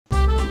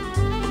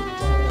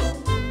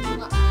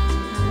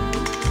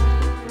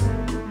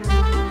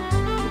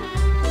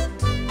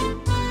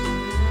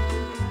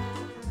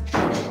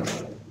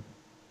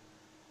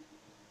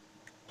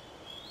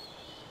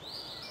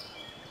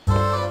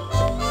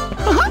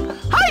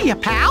Hiya,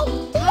 pal.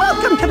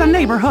 Welcome to the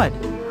neighborhood.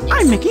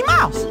 I'm Mickey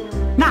Mouse.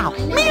 Now,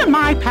 me and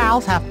my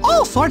pals have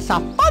all sorts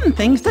of fun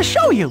things to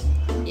show you.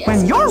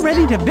 When you're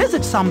ready to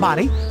visit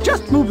somebody,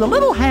 just move the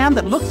little hand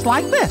that looks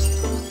like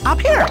this.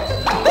 Up here.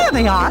 There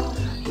they are.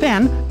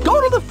 Then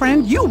go to the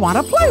friend you want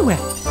to play with.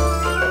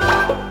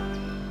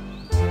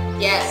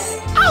 Yes.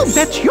 I'll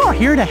bet you're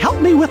here to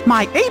help me with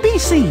my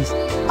ABCs.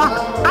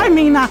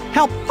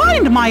 Help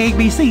find my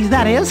ABCs,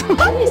 that is.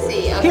 ABC,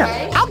 okay. Here,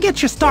 I'll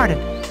get you started.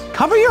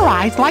 Cover your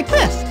eyes like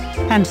this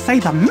and say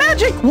the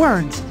magic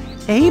words.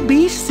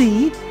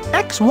 ABC,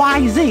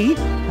 XYZ,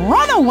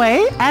 run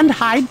away and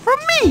hide from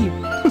me.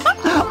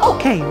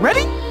 Okay,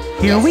 ready?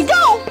 Here we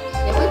go.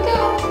 Here we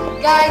go.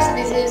 Guys,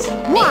 this is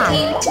Wow,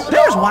 Mickey,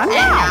 there's one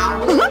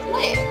now. And now we'll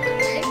play,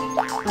 okay?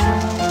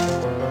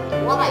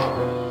 Why?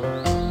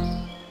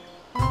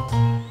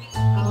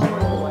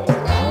 Oh, what is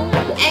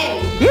that? N.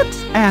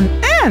 It's an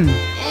N.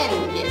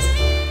 N, yes.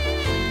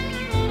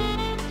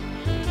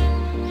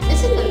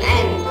 This is an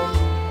N.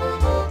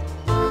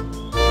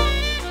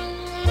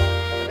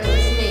 What does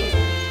this mean?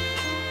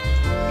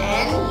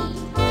 N.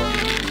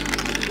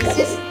 This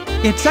is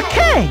It's a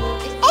K.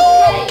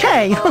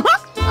 Okay.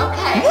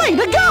 Okay. Way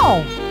to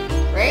go.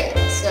 Right,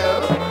 so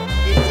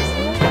this is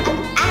an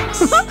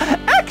X.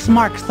 X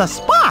marks the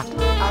spot.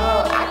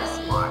 Oh, X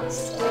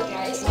marks.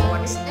 Okay, so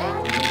what is that?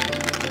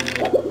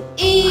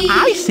 E.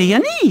 I see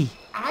an E.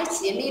 I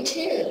see an E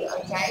too.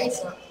 Okay,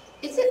 so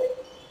is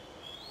it?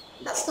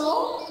 That's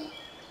all?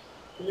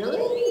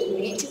 Really? We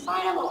need to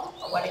find out.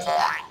 What is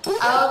that?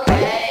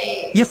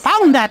 Okay. You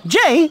found that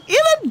J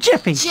in a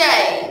jiffy.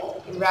 J.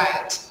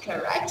 Right,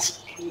 correct.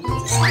 And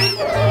this is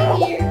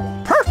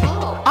here. Perfect.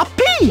 Oh, A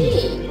P. P.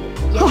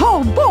 Yes.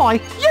 Oh boy,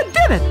 you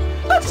did it.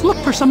 Let's look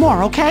for some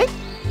more, okay?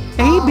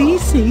 A, B,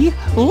 C,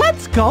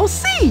 let's go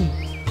see.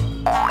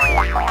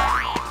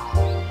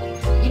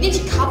 You need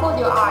to cover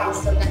your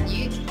eyes so that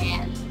you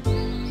can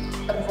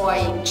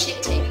avoid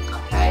cheating,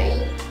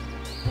 okay?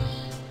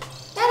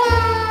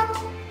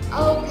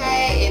 Ta-da!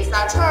 Okay, it's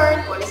our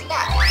turn. What is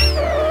that?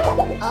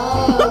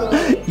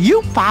 Oh,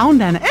 You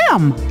found an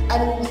M.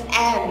 an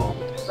M,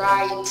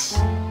 right.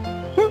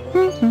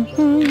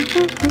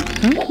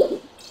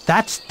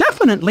 That's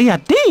definitely a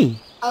D.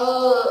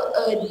 Oh,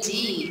 a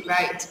D,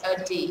 right,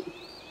 a D.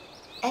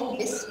 And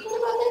this, what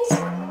about this?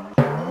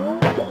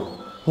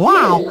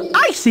 Wow,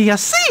 I see a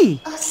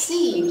C. A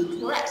C,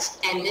 correct.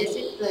 And this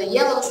is the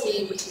yellow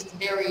C, which is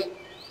very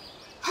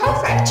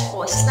perfect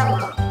for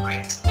summer,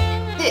 right?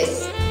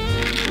 This.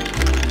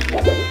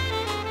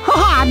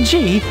 Haha,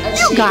 G,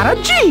 you G. got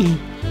a G.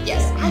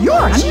 Yes, I You're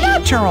got a G.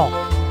 natural.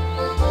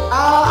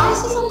 I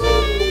see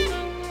something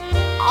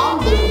on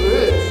the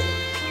roof.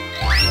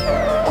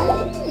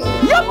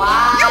 Yep,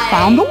 Why? you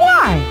found the Y.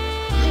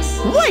 I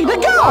see Way to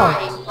a go.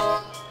 Y.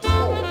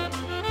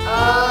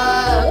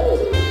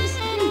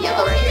 Something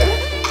yellow here.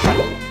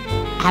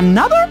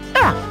 Another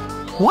F.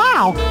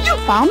 Wow, you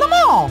found them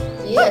all.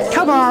 Yes. Let's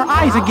cover our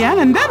eyes again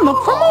and then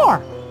look for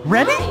more.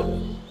 Ready?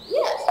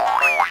 Yes.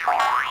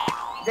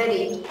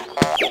 Ready.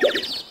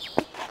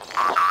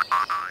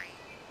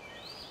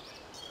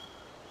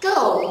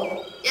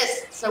 Go.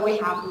 Yes. So we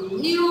have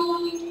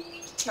new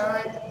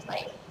turn to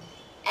play.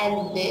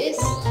 And this.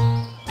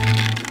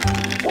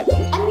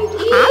 An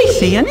E. I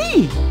see an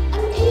E.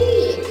 An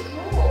E.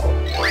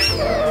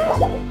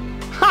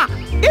 Ha,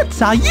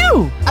 it's a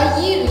U. A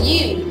U.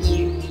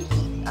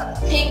 A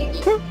pink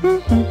U.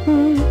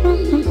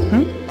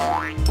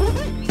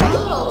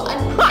 Oh, an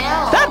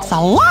L. That's a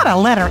lot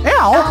of letter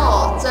L.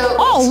 L. So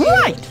All to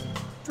right.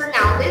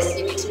 pronounce this,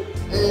 you need to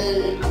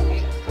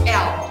okay.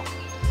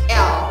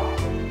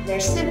 L. They're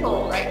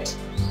simple, right?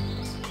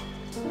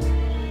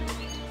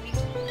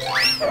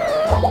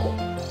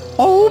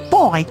 Oh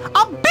boy,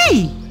 a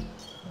B.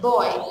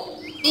 Boy.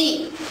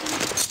 B.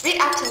 Read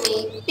after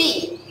me.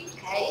 B.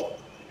 Okay.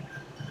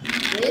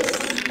 This.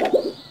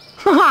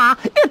 Haha,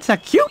 it's a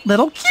cute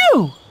little Q.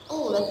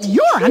 Oh, that's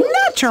You're a cute.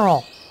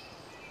 natural.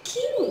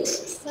 Cute.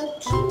 So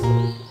cute.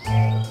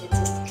 Okay, it's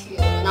just cute,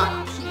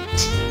 not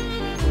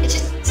cute. It's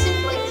just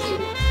simply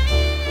cute.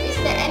 Is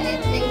there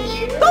anything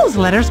here? Those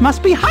letters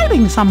must be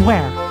hiding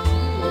somewhere.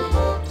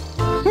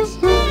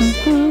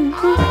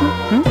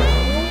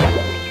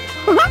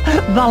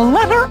 The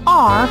letter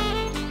R.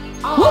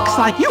 Looks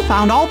like you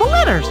found all the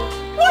letters.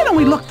 Why don't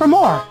we look for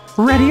more?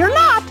 Ready or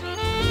not?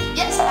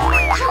 Yes. Cover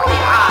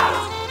your eyes.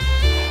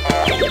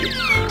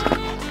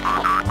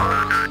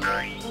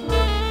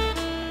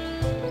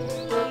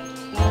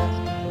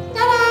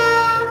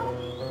 Ta-da!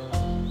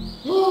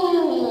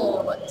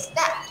 What is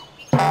that?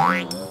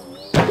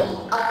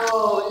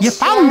 Oh, You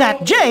found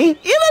that J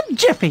in a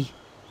jiffy.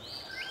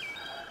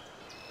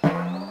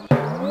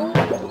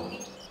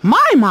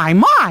 My,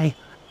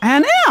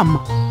 an M.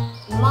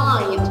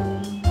 Mind.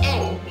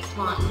 M.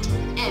 Mind.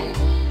 M.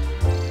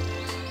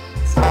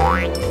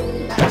 Sorry.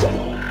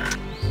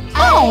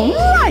 All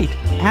right,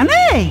 an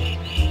A.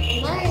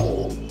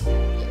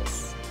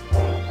 Yes.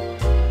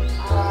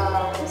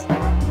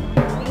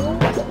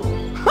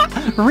 What's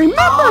that?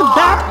 Remember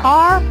that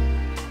R?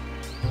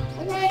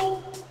 Okay.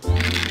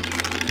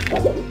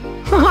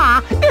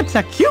 Haha, it's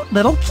a cute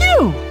little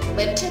cube.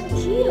 Letter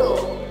Q.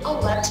 Oh,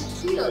 letter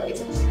Q.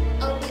 It's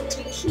a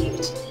letter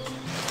cute.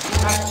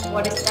 Right,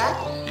 what is that?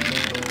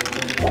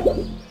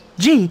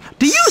 Gee,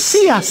 do you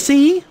see a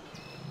C?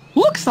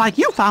 Looks like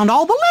you found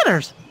all the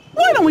letters.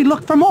 Why don't we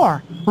look for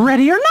more?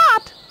 Ready or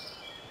not?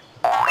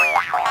 I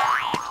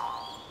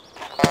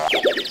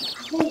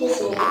think this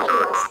will be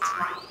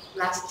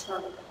last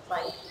term,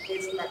 like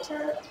this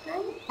letter,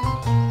 okay?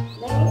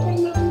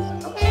 Maybe.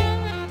 Okay.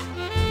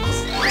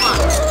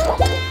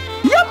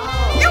 Yep,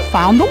 you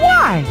found the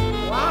Y.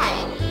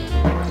 Why?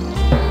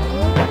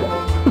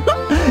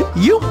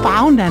 You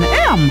found an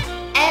M.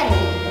 M.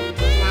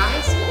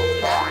 Nice.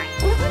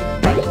 What is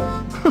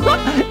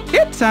that?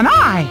 It's an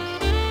I.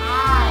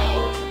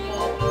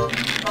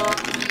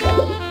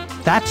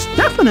 That's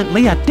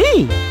definitely a D.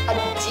 A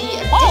D.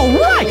 All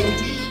right.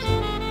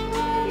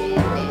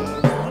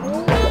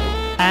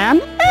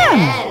 An N.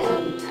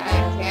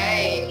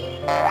 Okay.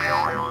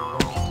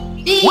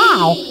 D.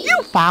 Wow,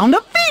 you found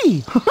a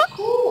V.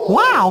 Cool.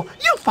 Wow,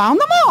 you found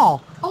them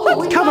all. Oh,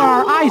 Let's cover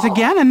our eyes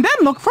again and then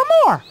look for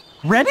more.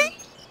 Ready?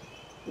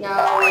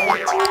 Now we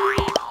have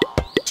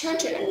to turn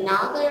to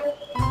another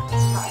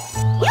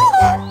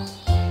side.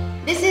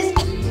 This is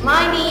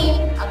my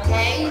name,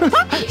 okay?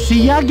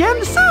 See you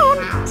again soon.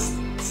 Mouse.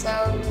 So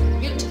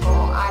beautiful.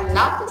 I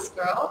love this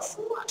girl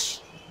so much.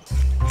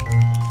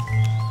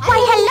 Why,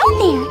 hello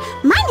there.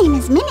 My name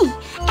is Minnie,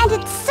 and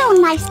it's so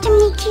nice to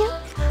meet you.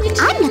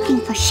 I'm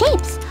looking for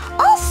shapes,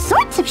 all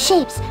sorts of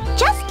shapes,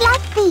 just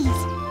like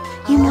these.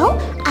 You know,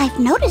 I've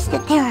noticed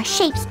that there are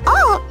shapes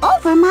all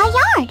over my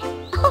yard.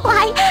 Oh,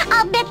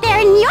 I'll bet they're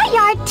in your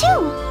yard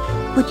too.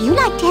 Would you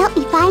like to help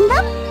me find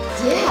them?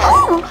 Yes.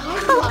 Oh,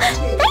 I'd love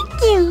to.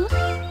 thank you.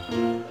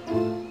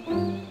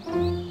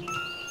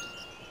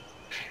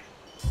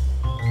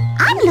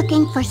 I'm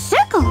looking for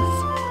circles.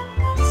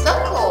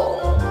 Circle.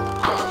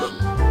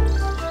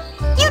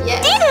 You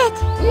Yes. did it!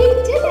 We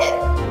did it.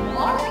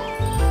 What?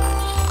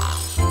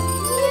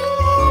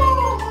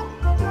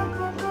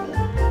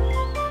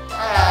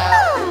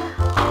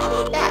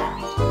 That.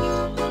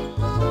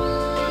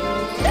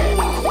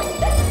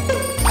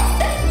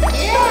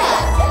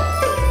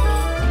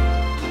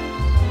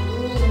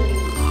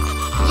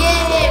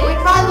 Yay, we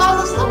found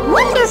lots of circles.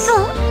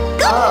 Wonderful!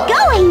 Good Oh.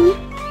 going!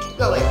 Keep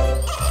going.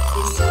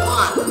 This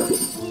one.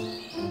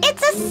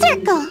 It's a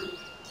circle.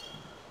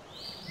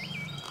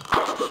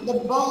 The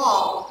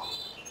ball.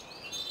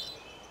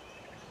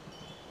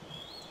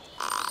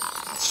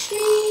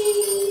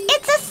 Tree.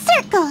 It's a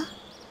circle.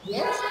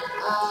 Yes.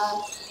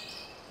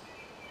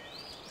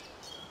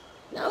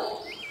 No.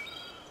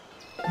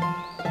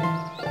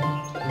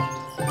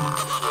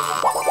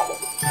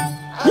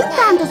 You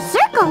found a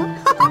circle.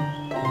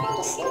 Found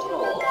a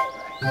circle.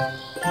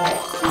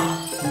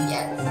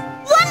 Yes.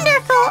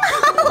 Wonderful!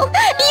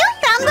 You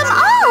found them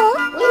all.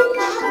 We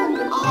found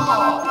them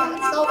all.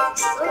 That's all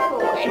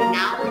circle. And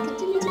now we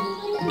continue to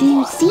play. Do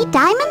you see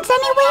diamonds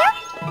anywhere?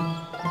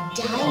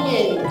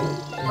 Diamond.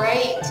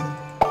 Great.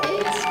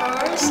 It's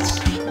first.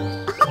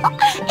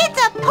 It's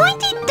a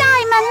pointy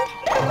diamond.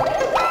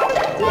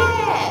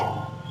 Yeah.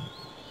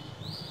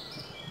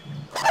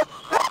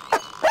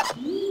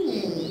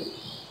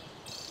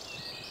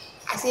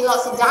 I see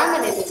lots of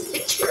diamond in this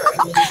picture.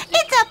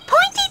 It's a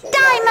pointy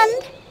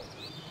diamond.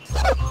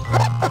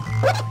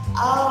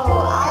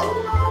 Oh, I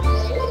love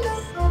this.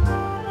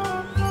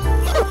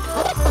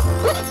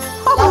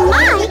 Oh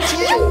my!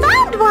 You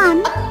found one.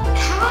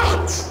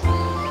 Kite.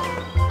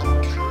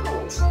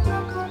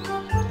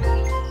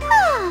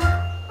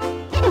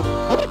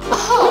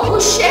 Oh, who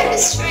shared the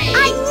tree?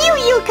 I knew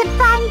you could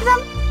find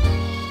them.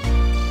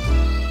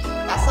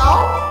 That's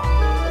all?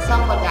 That's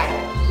all for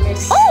diamond.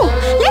 Oh,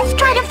 let's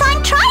try to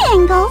find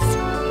triangles.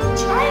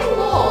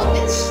 Triangle.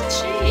 This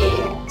tree.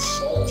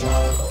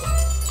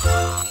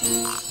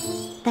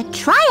 The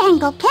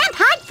triangle can't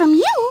hide from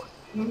you.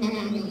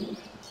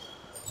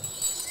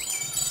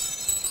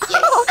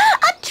 Oh,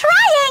 a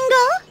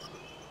triangle.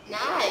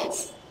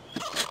 Nice.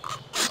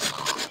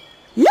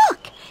 Look,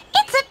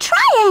 it's a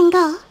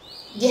triangle.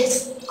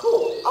 Yes.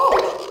 Cool. Oh,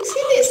 you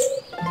see this?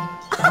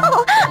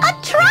 Oh, a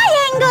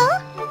triangle.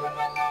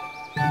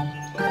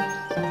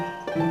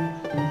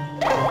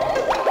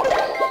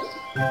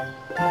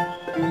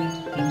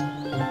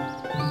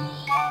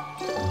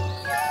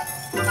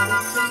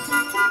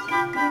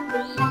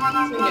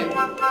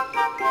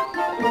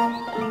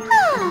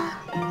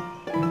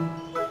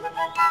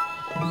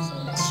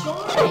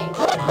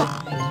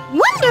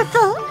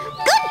 Wonderful.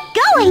 Good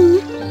going.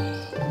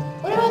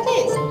 What about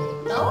this?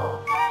 No?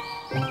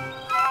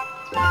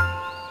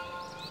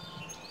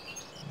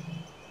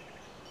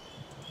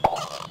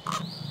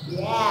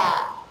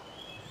 Yeah.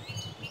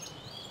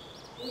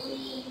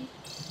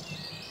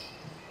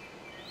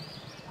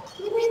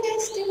 Maybe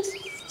there's still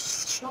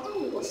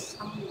triangle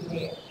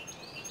somewhere.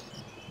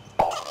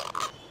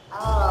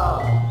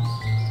 Oh.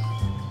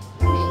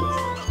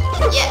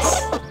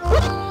 Yes.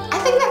 I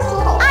think that's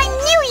all. I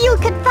knew you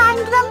could find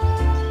them.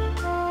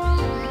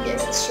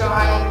 Yes,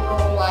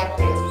 triangle like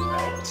this,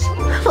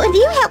 right? Would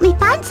you help me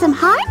find some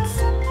hearts?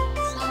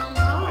 Some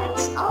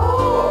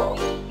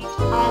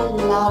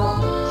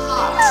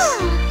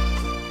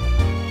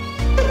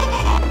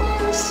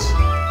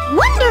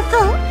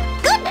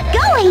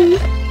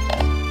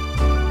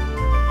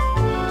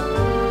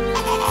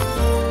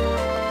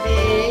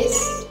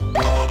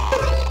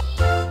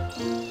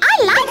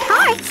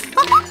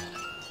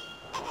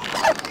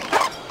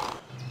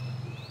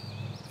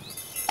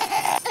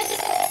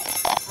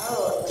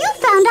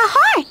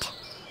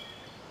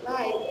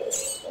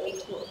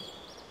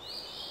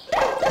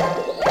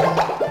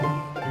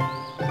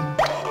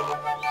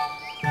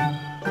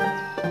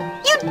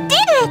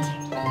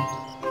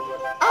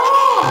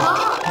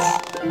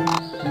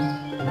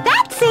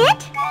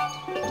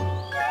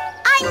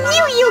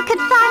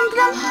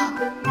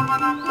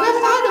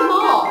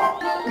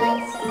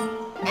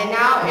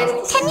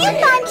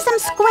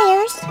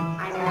squares.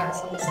 I know,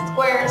 some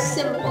squares,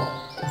 simple.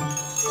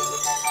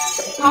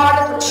 The part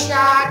of the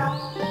track,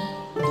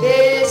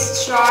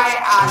 this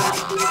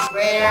triangle, this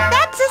square.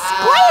 That's a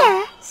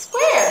square.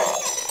 Square.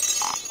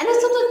 And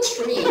it's on a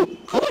tree.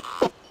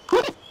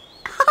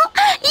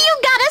 You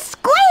got a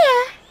square.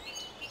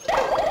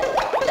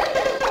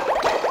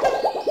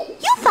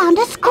 You found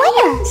a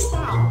square.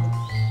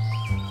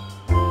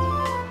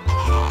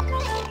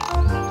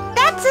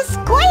 That's a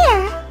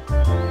square.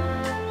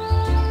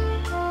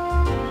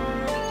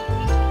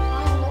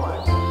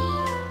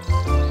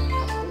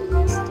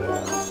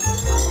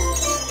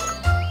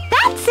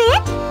 That's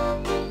it.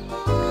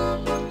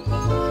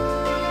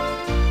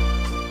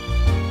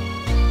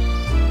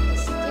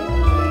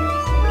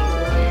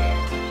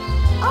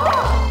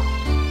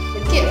 Oh, the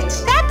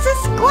gift. That's a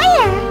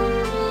square.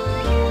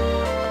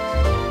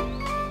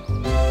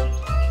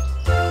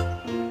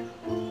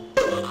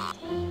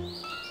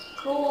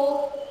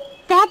 Cool.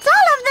 That's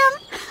all of them.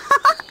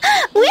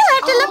 We'll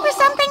have to look for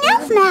something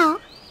else now.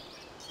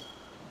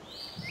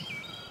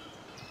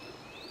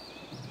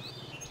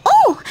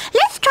 Oh,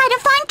 let's try to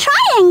find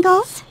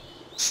triangles.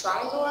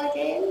 Triangle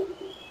again?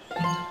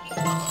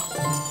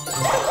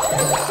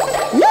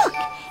 Look,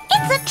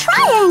 it's a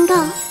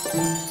triangle.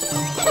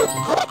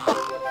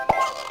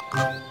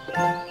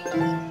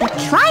 The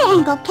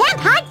triangle can't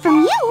hide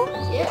from you.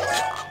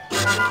 Yes.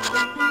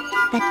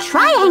 The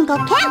triangle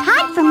can't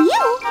hide from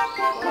you.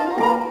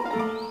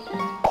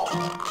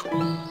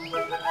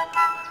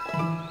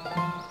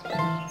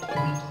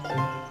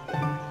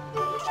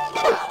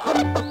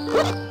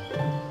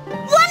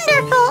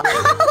 Wonderful!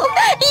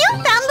 You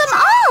found them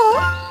all!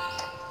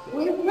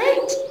 We're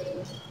great.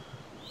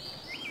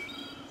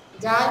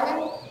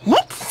 Diamond?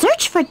 Let's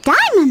search for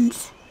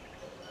diamonds.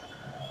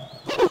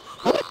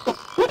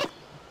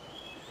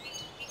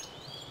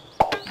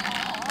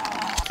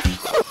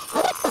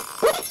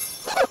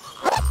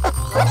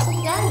 What's a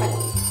diamond?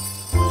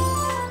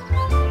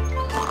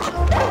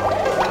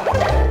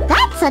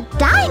 That's a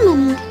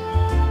diamond.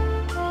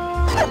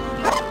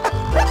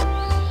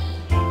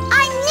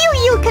 I knew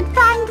you could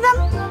find them.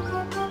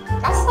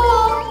 That's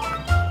all.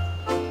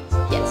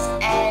 Yes,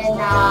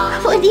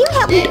 and Would you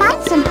help me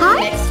find some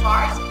hearts? next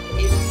part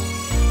is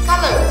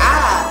color.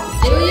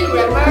 Do you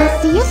remember? We'll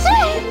see you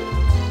soon.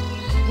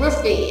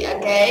 Goofy,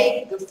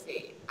 okay?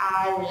 Goofy.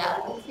 I love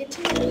Goofy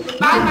too.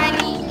 Bye,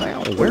 Mikey.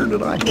 Now, where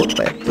did I put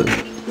that thing?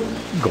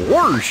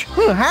 Gorsh!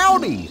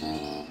 Howdy!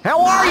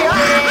 How are you?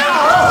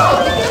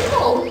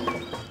 Oh,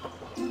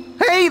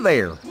 Hey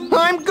there!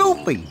 I'm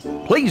Goofy.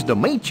 Pleased to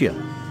meet you.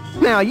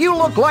 Now, you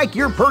look like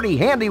you're pretty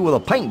handy with a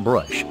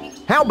paintbrush.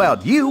 How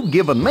about you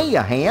giving me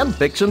a hand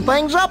fixing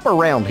things up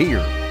around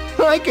here?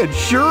 I could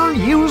sure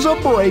use a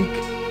break.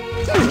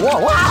 Whoa,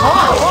 whoa,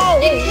 whoa,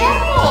 be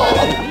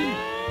careful.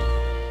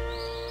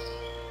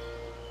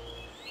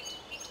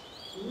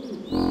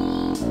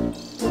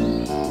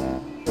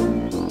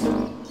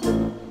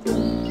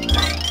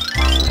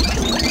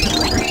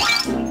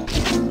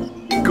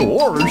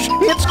 Gorsh,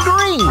 it's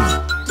green!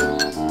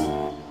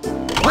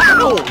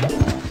 Wow!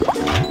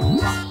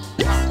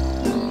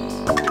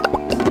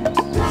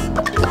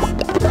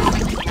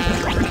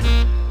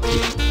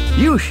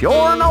 You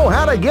sure know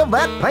how to give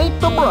that paint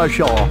the brush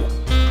off.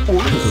 Or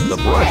is it the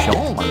brush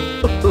on?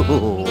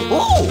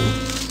 Oh!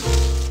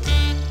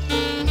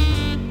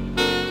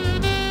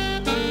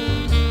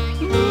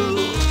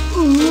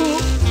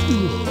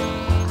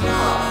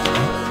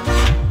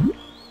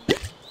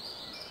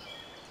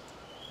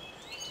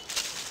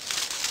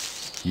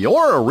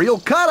 You're a real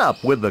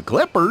cut-up with the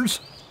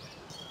clippers.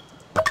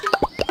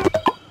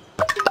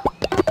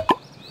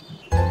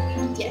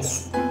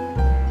 Yes.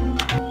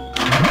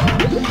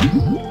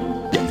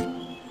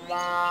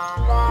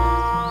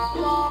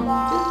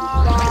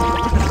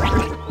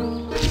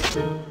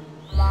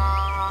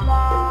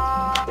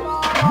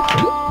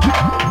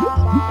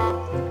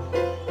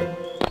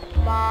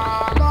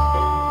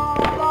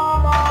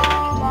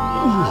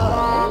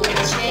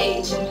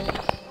 Change.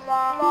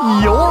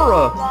 You're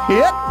a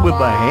hit with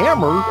the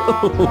hammer.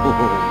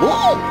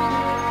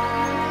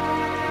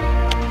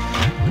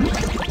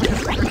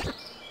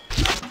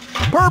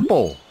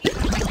 Purple.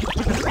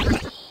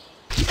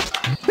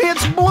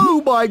 It's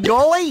blue, by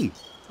golly.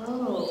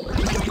 Oh.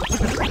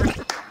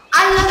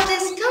 I love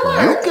this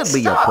color. You could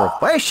be a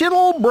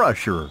professional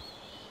brusher.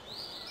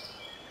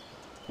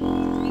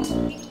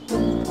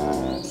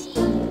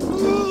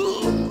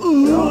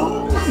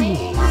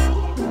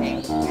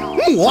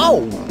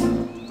 Whoa!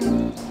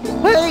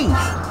 Hey!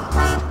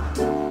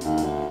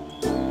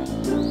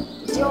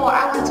 Joe,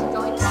 I want to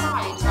go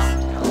inside.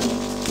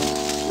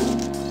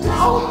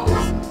 Oh!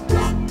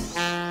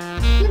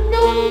 You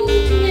know he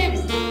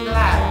lives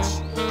that.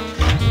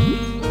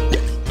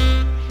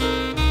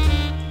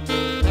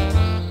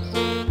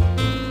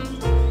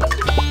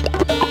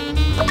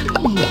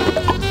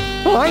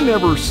 I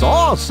never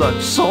saw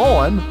such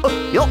sawing.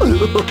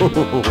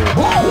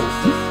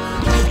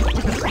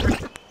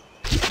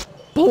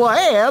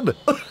 Plaid?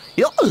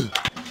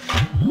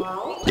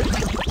 Well,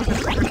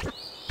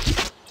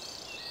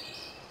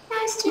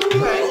 nice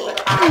toothbrush,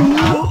 but I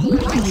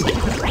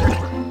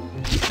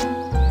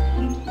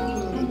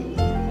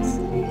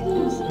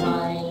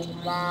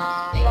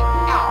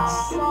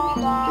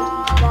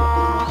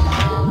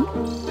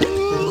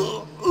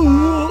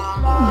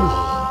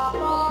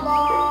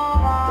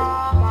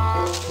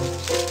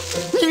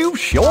You've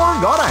sure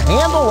got a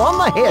handle on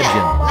the hedging.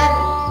 Yeah,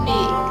 let me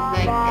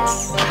like this.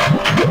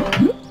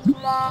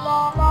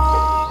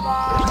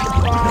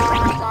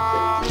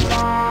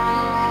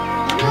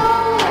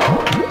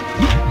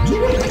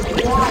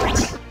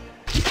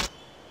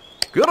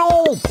 Good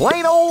old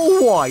plain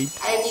old white.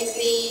 And you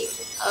see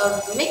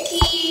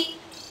Mickey.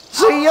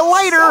 See you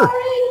later.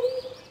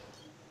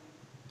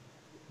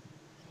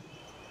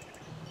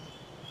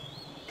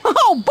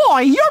 Oh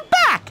boy, you're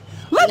back!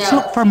 Let's No.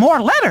 look for more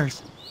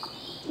letters.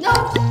 No.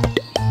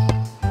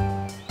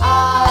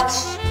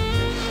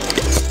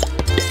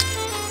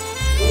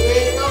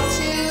 We're going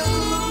to.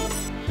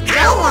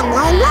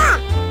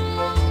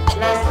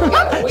 Let's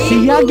go.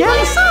 See you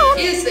again soon.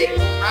 Music,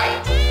 right?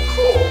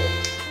 Cool.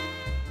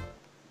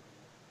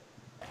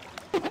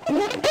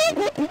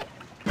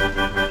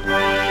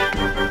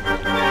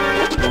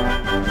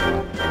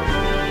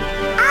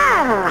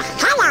 Oh,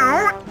 hello,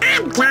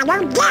 I'm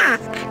Donald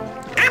Duck.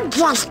 I'm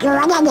just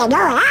doing a little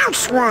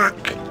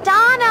housework.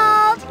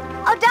 Donald!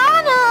 Oh,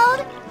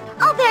 Donald!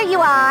 Oh, there you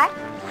are.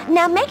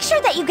 Now make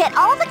sure that you get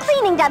all the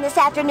cleaning done this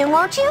afternoon,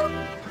 won't you?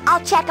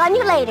 I'll check on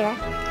you later.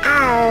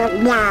 Oh,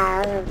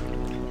 no.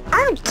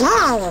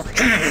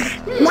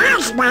 Okay.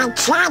 Now's my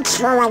chance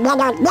for a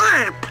little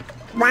nap.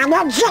 Why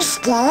don't you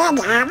stay and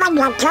have a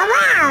look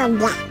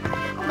around? Oh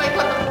my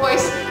god, the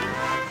voice.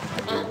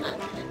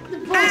 The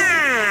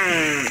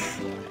voice.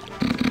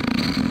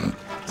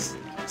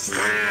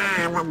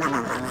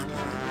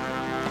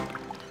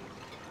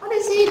 What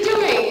is he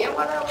doing? And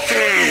what are we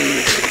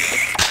doing?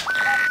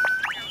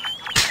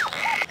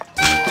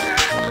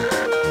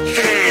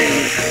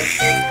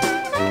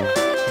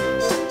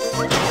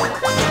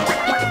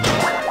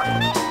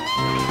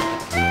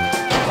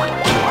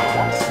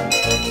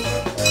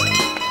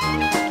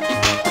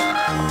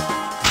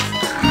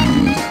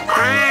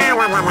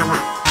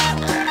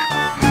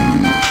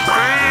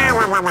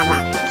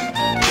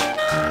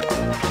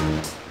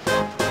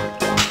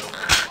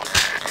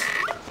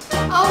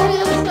 Oh, he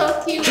looks so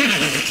cute.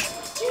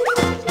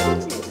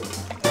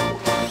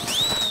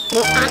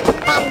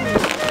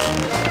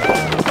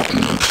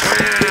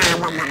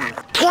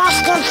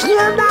 Just a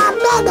few more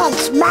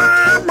minutes,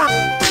 Mom.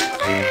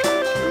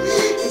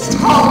 It's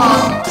tall.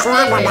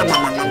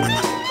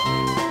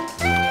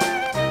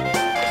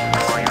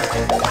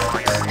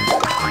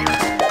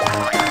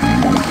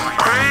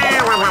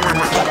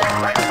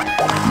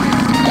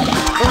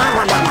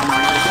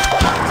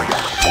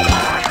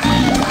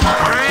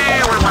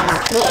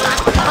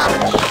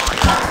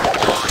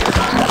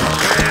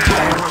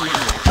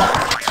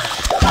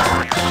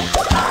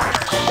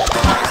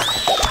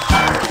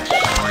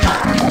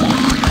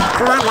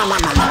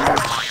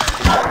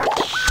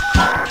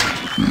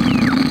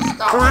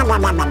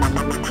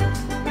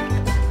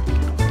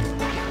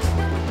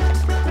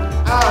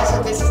 Oh, so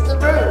this is the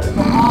room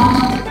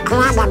for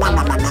all the music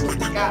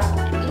lovers. Yeah.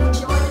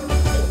 Enjoy the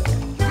music.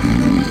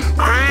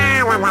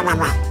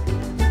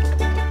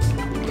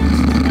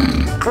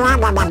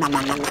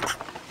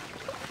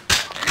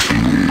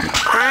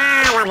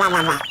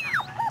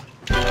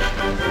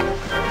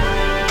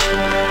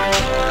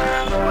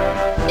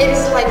 It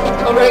is like the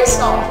correct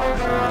song.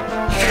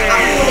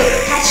 I'm going to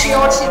catch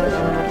your tune.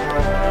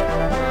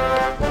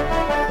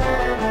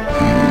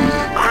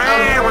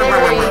 A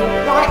very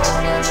bright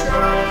future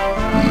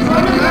for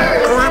the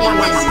earth in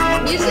this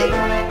music.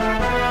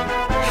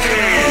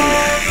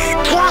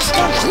 Just a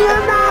few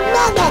more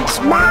minutes,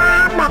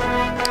 Mom.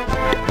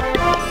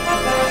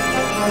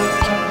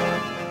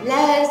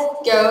 Let's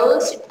go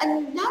to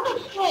another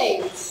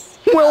place.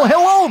 Well,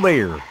 hello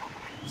there.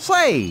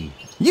 Say,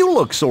 you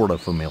look sort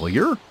of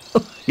familiar.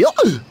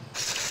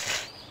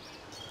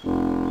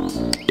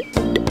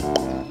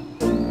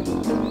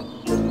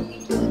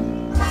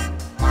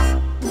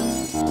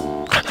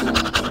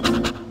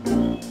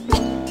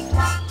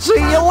 See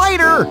you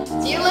later.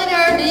 See you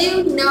later. Do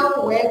you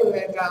know where we're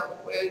going to go?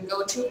 We're going to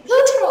go to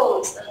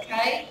Pluto's,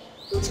 okay?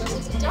 Pluto's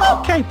is a dog.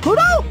 Okay,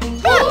 Pluto.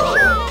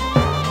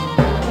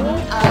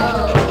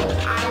 Oh,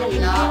 I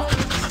love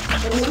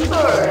the new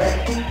bird.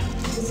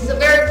 This is a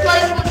very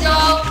playful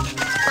dog.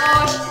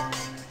 Gosh,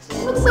 it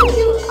looks so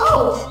cute.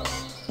 Oh,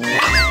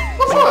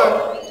 Clifford,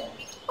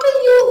 what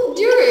are you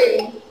doing?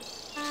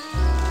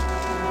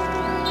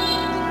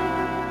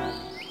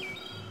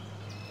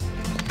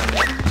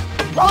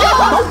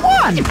 Number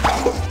one.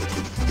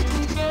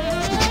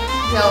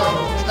 No,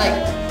 like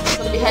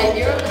some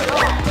behavior of the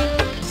dog.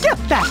 Get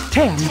that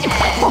 10.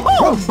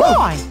 Oh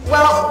boy.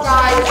 Well,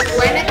 guys,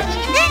 when it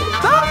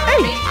The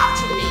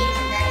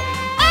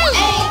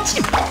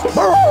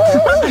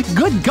 8.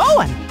 Good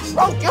going.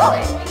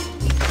 going.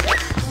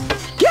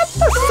 Get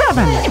the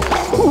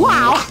 7.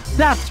 Wow,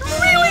 that's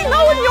really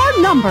knowing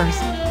your numbers.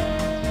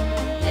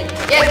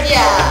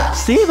 Yeah.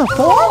 See the 4?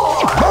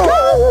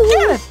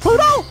 Get it,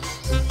 Pluto.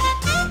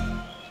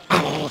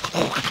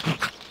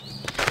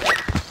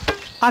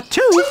 A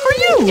 2 for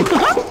you.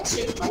 What?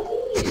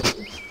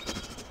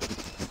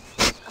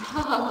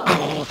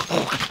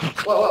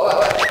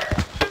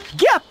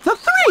 Get the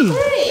 3.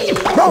 Hey,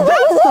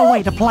 That's the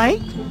way to play.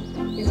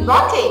 he's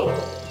rocking.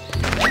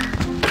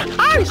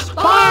 I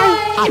spy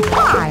a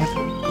 5.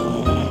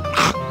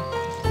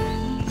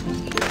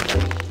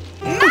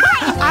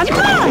 A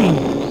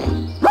 9.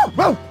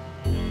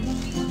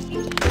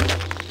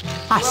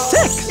 A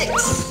 6.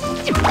 6.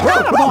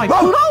 That boy,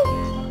 Poodle.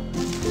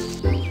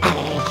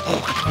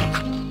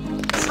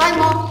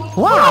 Simon.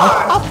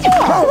 Wow, a 4.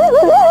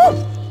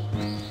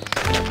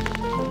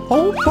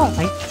 Oh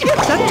boy,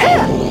 it's a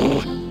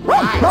 10.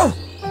 Nice.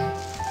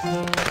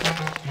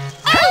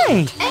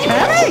 Hey,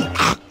 10.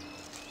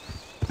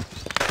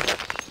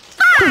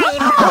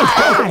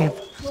 5.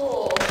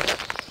 Cool.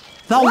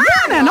 The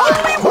one and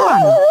only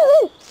one.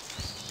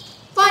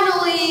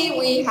 Finally,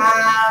 we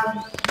have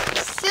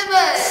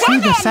 7. See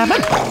the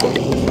 7?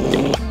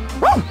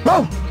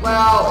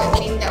 Well, it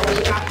means that we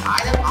have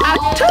item A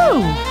all. 2.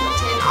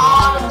 Obtain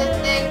all of the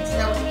things,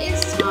 so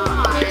it's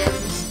time.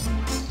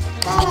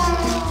 Ta-da.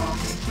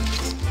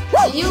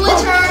 See you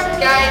later,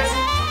 guys.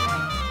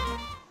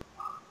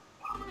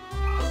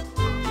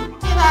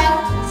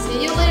 Bye-bye. See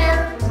you later.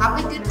 Have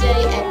a good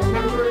day, and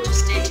remember to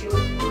stay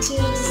tuned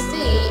to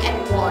see and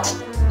watch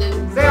the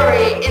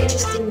very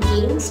interesting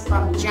games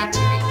from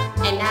January.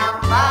 And now,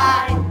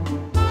 bye.